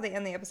 This is how they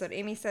end the episode.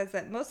 Amy says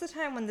that most of the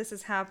time when this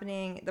is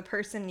happening, the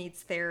person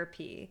needs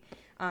therapy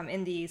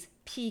in these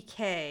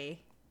PK,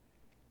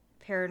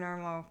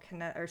 paranormal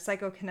or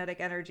psychokinetic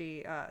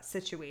energy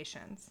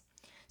situations.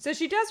 So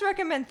she does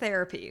recommend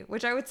therapy,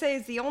 which I would say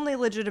is the only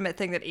legitimate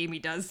thing that Amy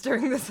does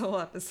during this whole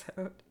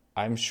episode.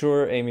 I'm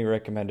sure Amy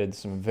recommended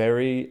some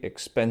very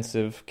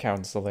expensive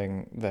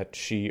counseling that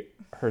she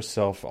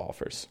herself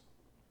offers.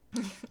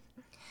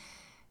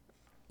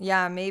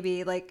 Yeah,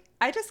 maybe. Like,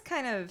 I just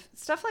kind of,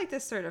 stuff like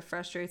this sort of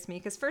frustrates me.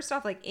 Because first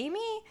off, like, Amy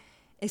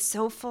is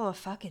so full of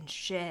fucking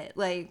shit.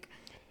 Like,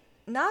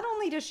 not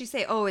only does she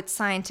say, oh, it's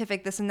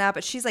scientific, this and that,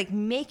 but she's like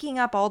making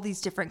up all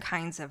these different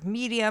kinds of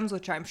mediums,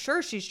 which I'm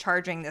sure she's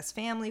charging this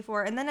family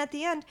for. And then at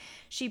the end,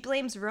 she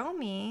blames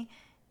Romy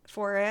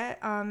for it.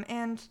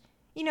 And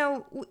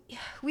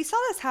we saw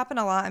this happen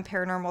a lot in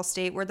Paranormal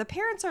State where the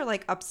parents are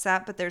like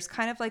upset, but there's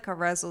kind of like a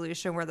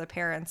resolution where the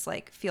parents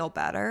like feel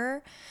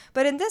better.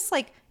 But in this,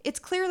 like, it's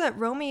clear that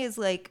Romy is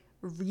like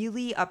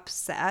really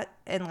upset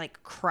and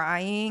like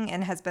crying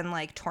and has been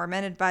like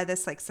tormented by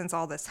this like since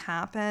all this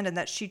happened, and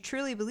that she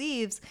truly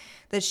believes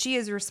that she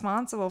is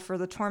responsible for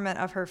the torment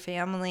of her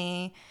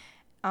family,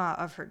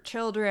 of her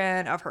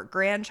children, of her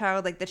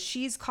grandchild, like that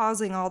she's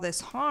causing all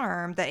this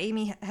harm, that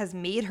Amy has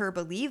made her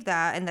believe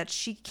that, and that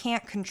she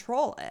can't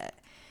control it.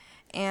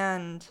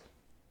 And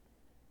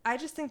I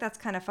just think that's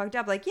kind of fucked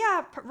up. Like,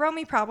 yeah,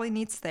 Romy probably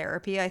needs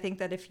therapy. I think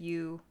that if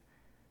you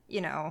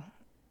know,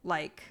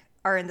 like,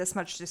 are in this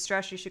much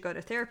distress, you should go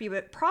to therapy.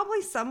 But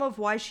probably some of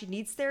why she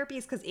needs therapy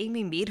is because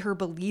Amy made her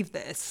believe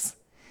this.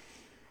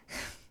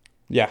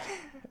 Yeah.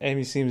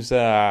 Amy seems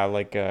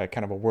like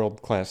kind of a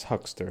world-class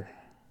huckster.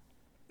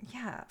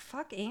 Yeah,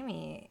 fuck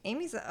Amy.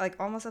 Amy's like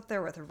almost up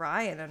there with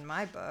Ryan in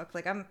my book.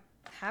 Like, I'm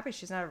happy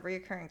she's not a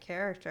reoccurring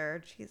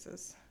character.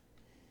 Jesus.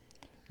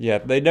 Yeah,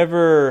 they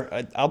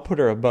never. I'll put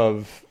her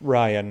above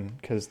Ryan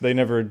because they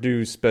never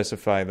do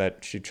specify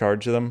that she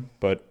charged them,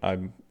 but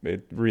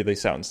it really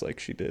sounds like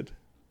she did.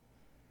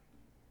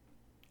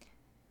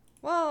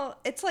 Well,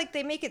 it's like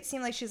they make it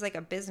seem like she's like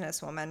a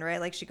businesswoman,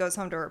 right? Like she goes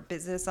home to her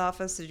business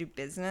office to do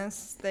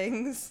business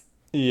things.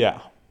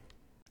 Yeah.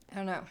 I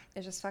don't know.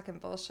 It's just fucking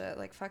bullshit.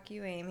 Like, fuck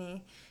you,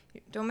 Amy.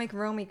 Don't make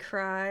Romy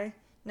cry.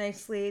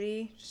 Nice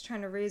lady. Just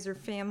trying to raise her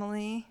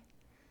family.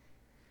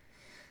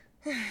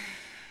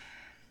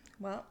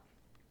 Well,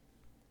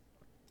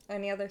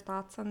 any other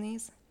thoughts on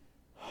these?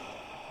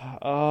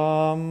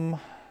 No.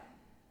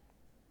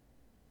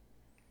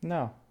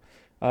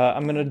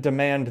 I'm gonna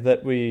demand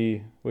that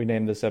we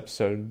name this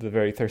episode "The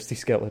Very Thirsty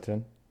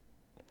Skeleton."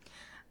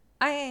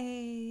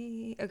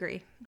 I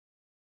agree.